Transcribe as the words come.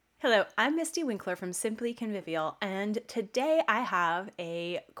Hello, I'm Misty Winkler from Simply Convivial, and today I have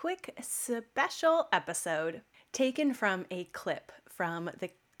a quick special episode taken from a clip from the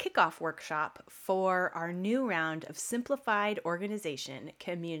kickoff workshop for our new round of Simplified Organization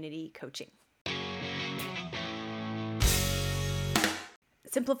Community Coaching.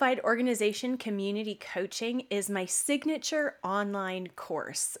 Simplified Organization Community Coaching is my signature online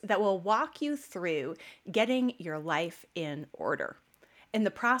course that will walk you through getting your life in order. In the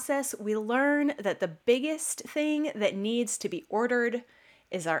process, we learn that the biggest thing that needs to be ordered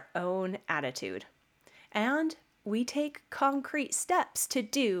is our own attitude. And we take concrete steps to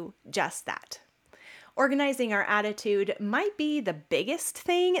do just that. Organizing our attitude might be the biggest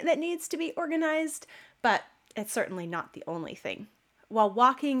thing that needs to be organized, but it's certainly not the only thing. While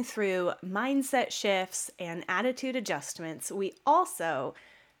walking through mindset shifts and attitude adjustments, we also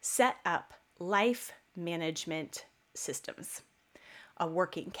set up life management systems. A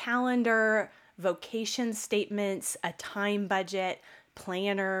working calendar, vocation statements, a time budget,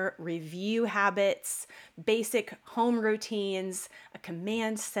 planner, review habits, basic home routines, a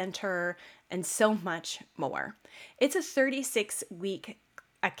command center, and so much more. It's a 36-week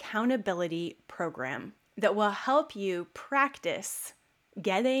accountability program that will help you practice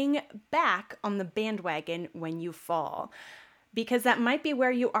getting back on the bandwagon when you fall, because that might be where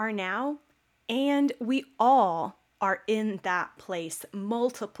you are now, and we all are in that place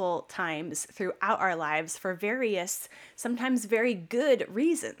multiple times throughout our lives for various, sometimes very good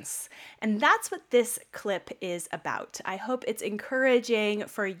reasons. And that's what this clip is about. I hope it's encouraging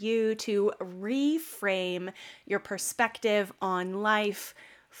for you to reframe your perspective on life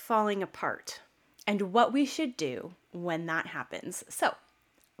falling apart and what we should do when that happens. So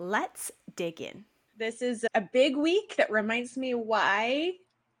let's dig in. This is a big week that reminds me why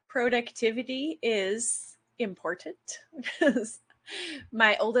productivity is important.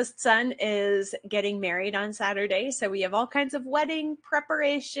 My oldest son is getting married on Saturday, so we have all kinds of wedding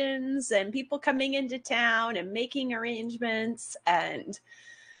preparations and people coming into town and making arrangements, and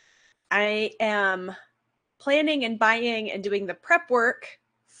I am planning and buying and doing the prep work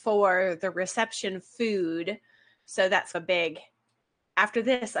for the reception food. So that's a big, after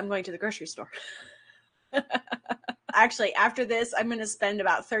this, I'm going to the grocery store. Actually, after this, I'm going to spend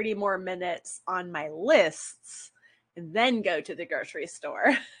about 30 more minutes on my lists and then go to the grocery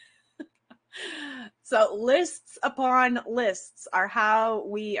store. So lists upon lists are how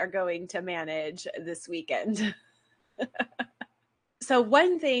we are going to manage this weekend. So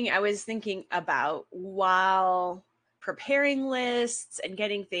one thing I was thinking about while preparing lists and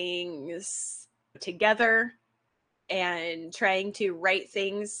getting things together and trying to write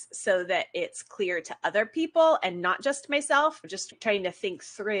things so that it's clear to other people and not just myself, just trying to think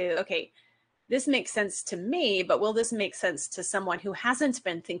through, okay, this makes sense to me, but will this make sense to someone who hasn't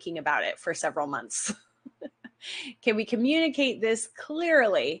been thinking about it for several months? Can we communicate this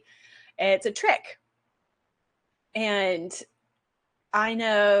clearly? It's a trick. And I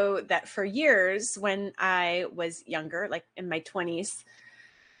know that for years when I was younger, like in my 20s,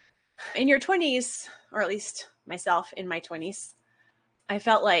 in your 20s, or at least myself in my 20s, I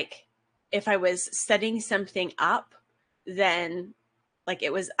felt like if I was setting something up, then like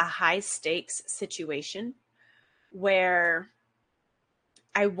it was a high stakes situation where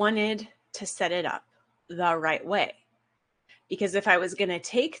I wanted to set it up the right way. Because if I was going to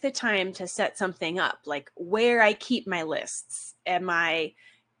take the time to set something up, like where I keep my lists, am I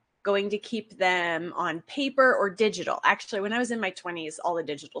going to keep them on paper or digital? Actually, when I was in my 20s, all the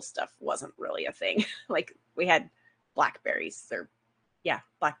digital stuff wasn't really a thing. Like we had Blackberries or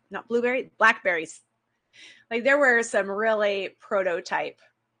not blueberry, Blackberries. Like there were some really prototype.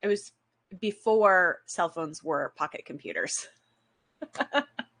 It was before cell phones were pocket computers.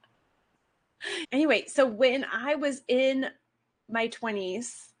 Anyway, so when I was in my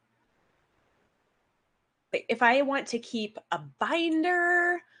 20s, if I want to keep a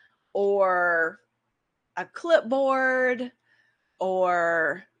binder or a clipboard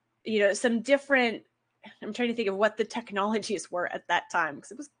or, some different, I'm trying to think of what the technologies were at that time,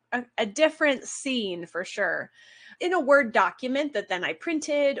 because it was a different scene for sure. In a Word document that then I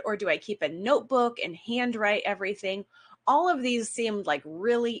printed, or do I keep a notebook and handwrite everything? All of these seemed like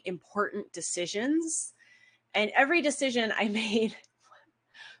really important decisions. And every decision I made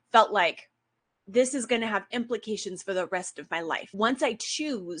felt like this is going to have implications for the rest of my life. Once I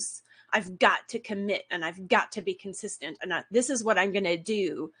choose, I've got to commit and I've got to be consistent. And this is what I'm going to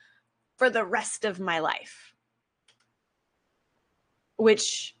do for the rest of my life,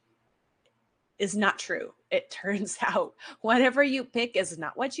 which is not true. It turns out whatever you pick is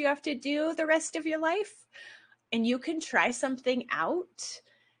not what you have to do the rest of your life. And you can try something out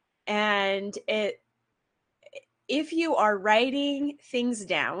And if you are writing things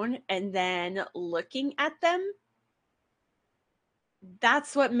down and then looking at them,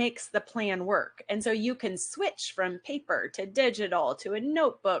 that's what makes the plan work. And so you can switch from paper to digital to a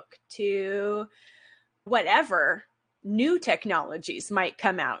notebook to whatever new technologies might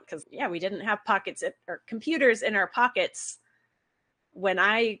come out. Because, yeah, we didn't have or computers in our pockets when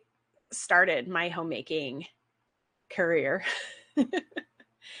I started my homemaking career.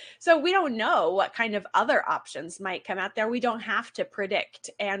 So we don't know what kind of other options might come out there. We don't have to predict,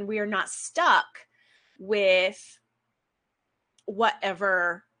 and we are not stuck with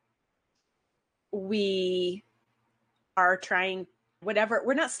whatever we are trying, whatever,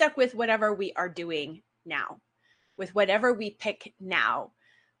 we're not stuck with whatever we are doing now, with whatever we pick now.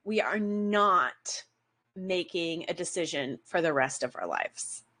 We are not making a decision for the rest of our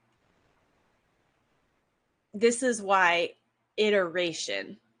lives. This is why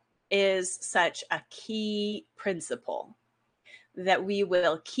iteration is such a key principle that we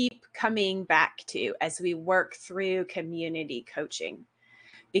will keep coming back to as we work through community coaching,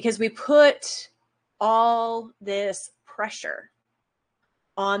 because we put all this pressure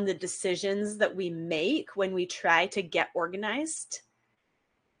on the decisions that we make when we try to get organized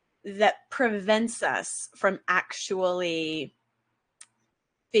that prevents us from actually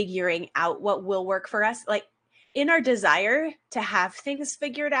figuring out what will work for us. Like, in our desire to have things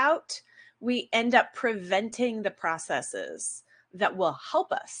figured out, we end up preventing the processes that will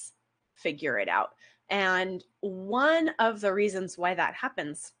help us figure it out. And one of the reasons why that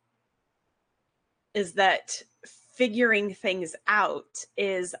happens is that figuring things out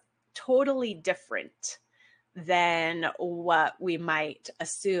is totally different than what we might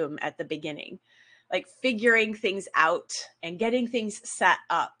assume at the beginning. Like, figuring things out and getting things set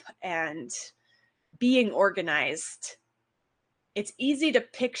up and being organized, it's easy to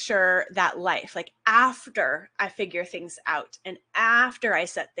picture that life. Like, after I figure things out and after I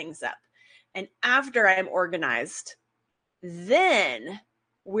set things up and after I'm organized, then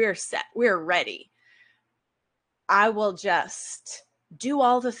we're set, we're ready. I will just do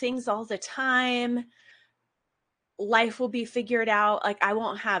all the things all the time. Life will be figured out. Like, I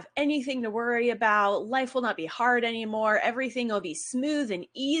won't have anything to worry about. Life will not be hard anymore. Everything will be smooth and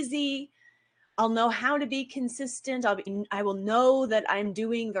easy. I'll know how to be consistent. I will know that I'm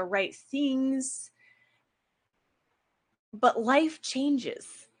doing the right things. But life changes,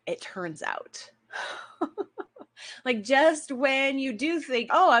 it turns out. Like, just when you do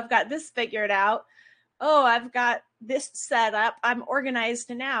think, oh, I've got this figured out, oh, I've got this set up, I'm organized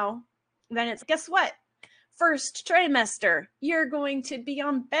now, then it's, guess what? First trimester, you're going to be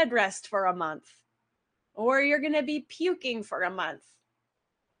on bed rest for a month, or you're going to be puking for a month,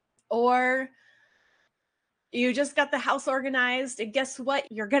 or you just got the house organized, and guess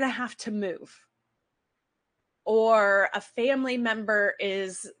what? You're going to have to move. Or a family member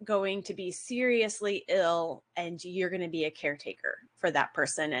is going to be seriously ill, and you're going to be a caretaker for that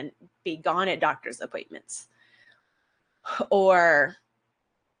person and be gone at doctor's appointments. Or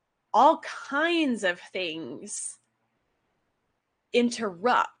all kinds of things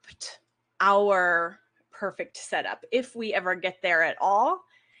interrupt our perfect setup. If we ever get there at all,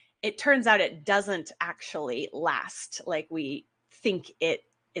 it turns out it doesn't actually last like we think it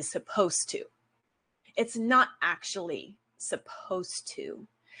is supposed to. It's not actually supposed to.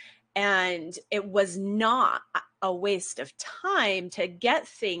 And it was not a waste of time to get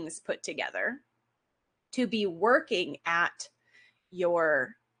things put together, to be working at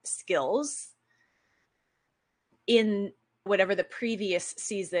your skills in whatever the previous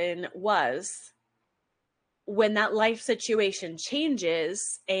season was. When that life situation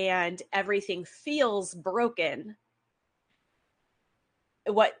changes and everything feels broken,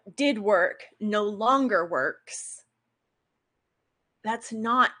 what did work no longer works. That's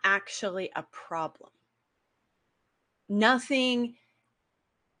not actually a problem. Nothing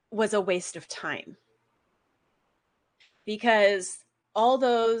was a waste of time, because all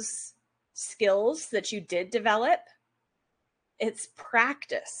those skills that you did develop, it's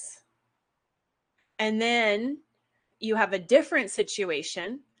practice. And then you have a different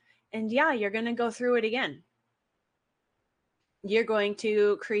situation, and yeah, you're going to go through it again. You're going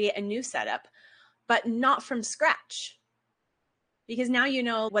to create a new setup, but not from scratch. Because now you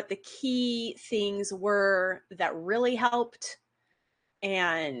know what the key things were that really helped.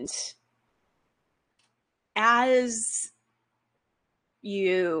 And as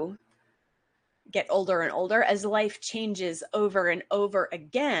you get older and older, as life changes over and over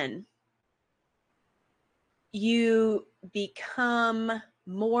again, you become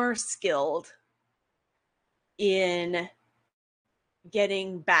more skilled in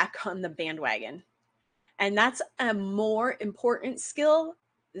getting back on the bandwagon. And that's a more important skill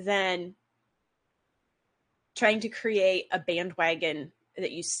than trying to create a bandwagon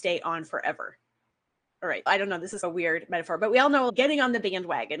that you stay on forever. All right. I don't know. This is a weird metaphor, but we all know getting on the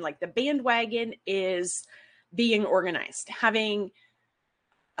bandwagon, like the bandwagon is being organized, having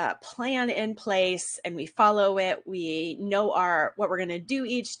a plan in place, and we follow it. We know what we're going to do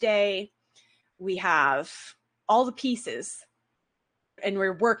each day. We have all the pieces and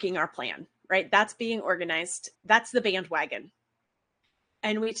we're working our plan, right? That's being organized. That's the bandwagon.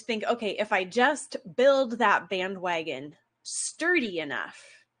 And we think, okay, if I just build that bandwagon sturdy enough,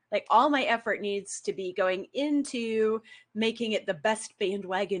 like all my effort needs to be going into making it the best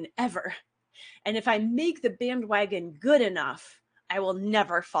bandwagon ever. And if I make the bandwagon good enough, I will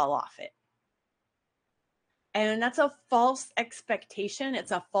never fall off it. And that's a false expectation.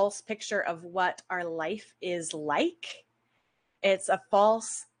 It's a false picture of what our life is like. It's a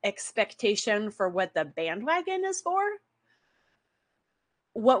false expectation for what the bandwagon is for.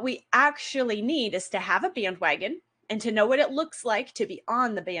 What we actually need is to have a bandwagon and to know what it looks like to be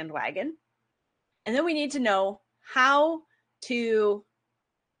on the bandwagon. And then we need to know how to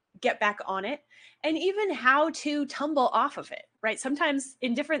get back on it and even how to tumble off of it, right? Sometimes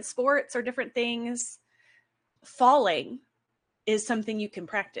in different sports or different things, falling is something you can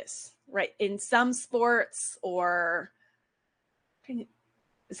practice, right? In some sports, or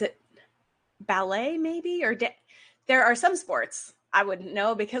is it ballet maybe? There are some sports, I wouldn't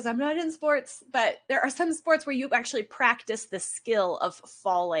know because I'm not in sports, but there are some sports where you actually practice the skill of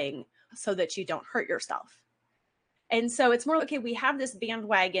falling so that you don't hurt yourself. And so it's more like, okay, we have this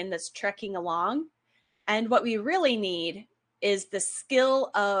bandwagon that's trekking along. And what we really need is the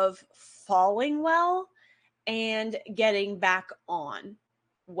skill of falling well and getting back on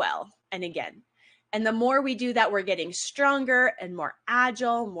well and again. And the more we do that, we're getting stronger and more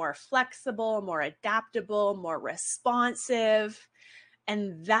agile, more flexible, more adaptable, more responsive.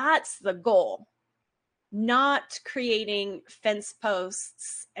 And that's the goal, not creating fence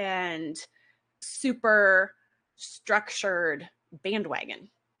posts and super structured bandwagon.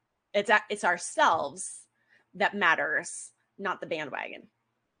 It's ourselves that matters, not the bandwagon.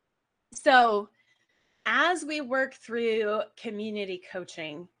 So as we work through community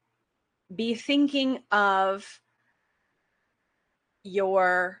coaching, be thinking of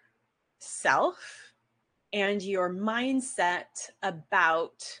yourself and your mindset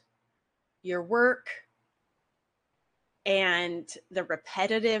about your work and the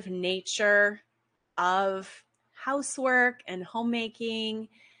repetitive nature of housework and homemaking.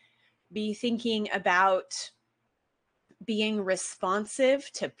 Be thinking about being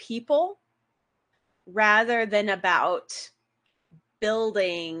responsive to people rather than about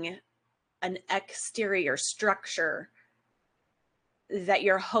building an exterior structure that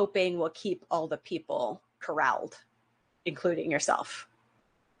you're hoping will keep all the people corralled, including yourself.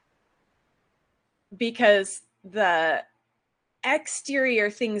 Because the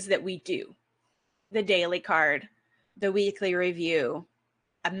exterior things that we do, the daily card, the weekly review,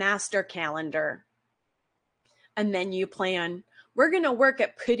 a master calendar, a menu plan, we're going to work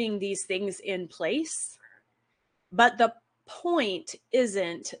at putting these things in place. But the point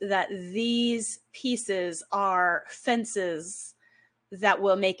isn't that these pieces are fences that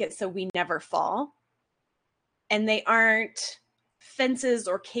will make it so we never fall. And they aren't fences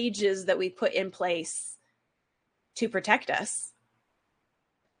or cages that we put in place to protect us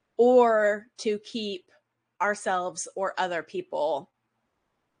or to keep ourselves or other people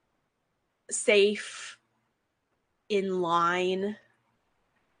safe, in line,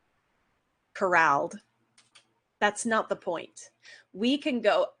 corralled. That's not the point. We can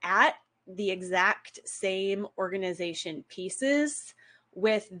go at the exact same organization pieces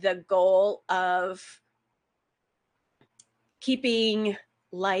with the goal of keeping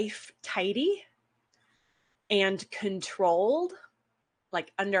life tidy and controlled,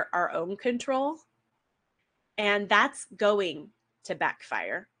 like under our own control. And that's going to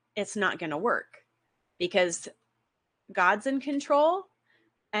backfire. It's not going to work because God's in control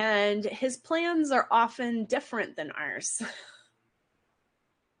and his plans are often different than ours.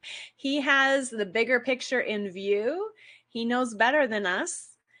 He has the bigger picture in view. He knows better than us,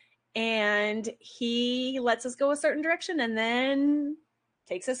 and he lets us go a certain direction and then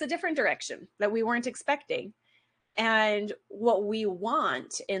takes us a different direction that we weren't expecting. And what we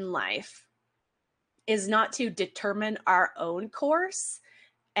want in life is not to determine our own course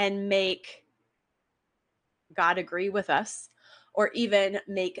and make God agree with us, or even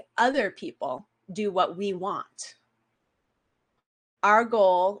make other people do what we want. Our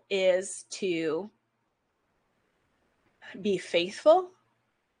goal is to be faithful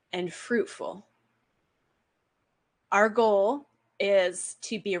and fruitful. Our goal is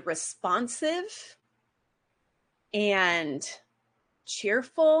to be responsive and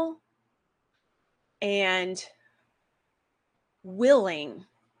cheerful and willing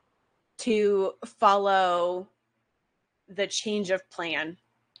to follow the change of plan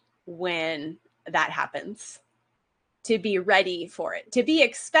when that happens, to be ready for it, to be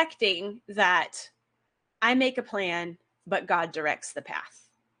expecting that I make a plan, but God directs the path.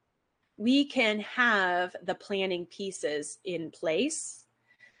 We can have the planning pieces in place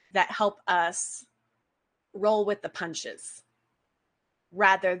that help us roll with the punches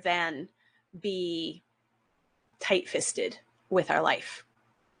rather than be tight-fisted with our life.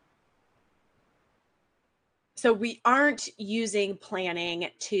 So we aren't using planning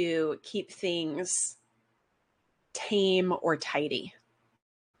to keep things tame or tidy.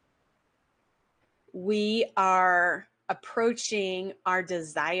 We are approaching our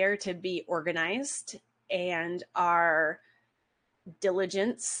desire to be organized and our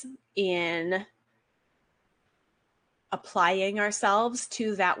diligence in applying ourselves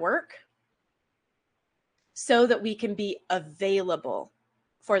to that work so that we can be available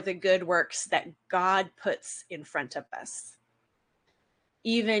for the good works that God puts in front of us,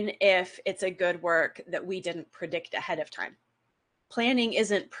 even if it's a good work that we didn't predict ahead of time. Planning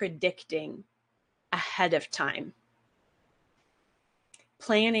isn't predicting ahead of time.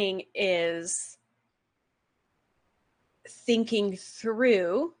 Planning is thinking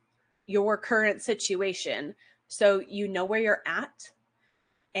through your current situation so you know where you're at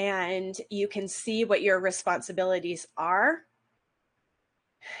and you can see what your responsibilities are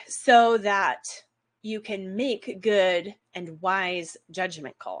so that you can make good and wise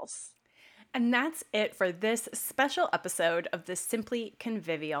judgment calls. And that's it for this special episode of the Simply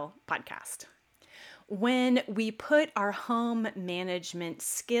Convivial podcast. When we put our home management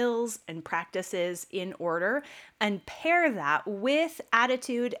skills and practices in order and pair that with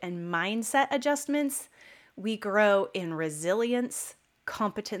attitude and mindset adjustments, we grow in resilience,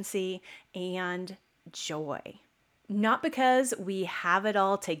 competency, and joy. Not because we have it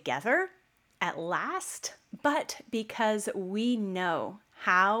all together at last, but because we know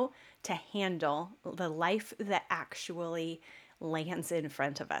how to handle the life that actually lands in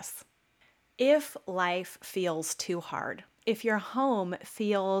front of us. If life feels too hard, if your home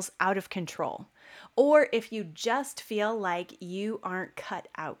feels out of control, or if you just feel like you aren't cut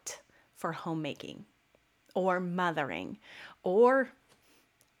out for homemaking or mothering or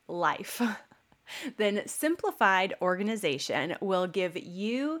life, then simplified organization will give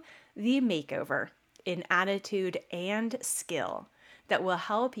you the makeover in attitude and skill that will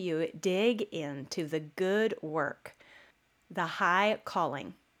help you dig into the good work, the high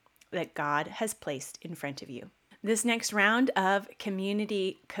calling that God has placed in front of you. This next round of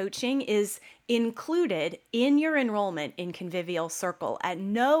community coaching is included in your enrollment in Convivial Circle at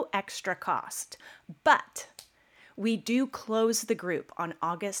no extra cost, but we do close the group on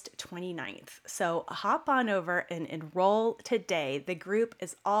August 29th. So hop on over and enroll today. The group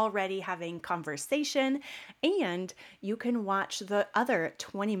is already having conversation, and you can watch the other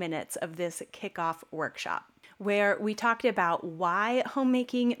 20 minutes of this kickoff workshop, where we talked about why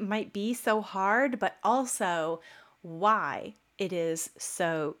homemaking might be so hard, but also why it is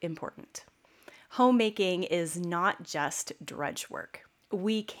so important. Homemaking is not just drudge work.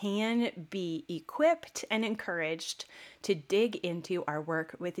 We can be equipped and encouraged to dig into our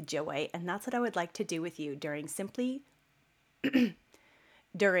work with joy, and that's what I would like to do with you during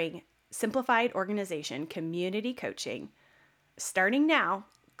Simplified Organization Community Coaching, starting now,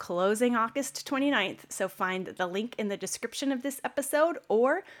 closing August 29th. So find the link in the description of this episode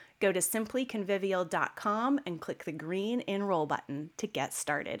or go to simplyconvivial.com and click the green enroll button to get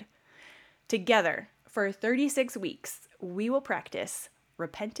started. Together, for 36 weeks, we will practice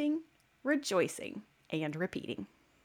repenting, rejoicing, and repeating.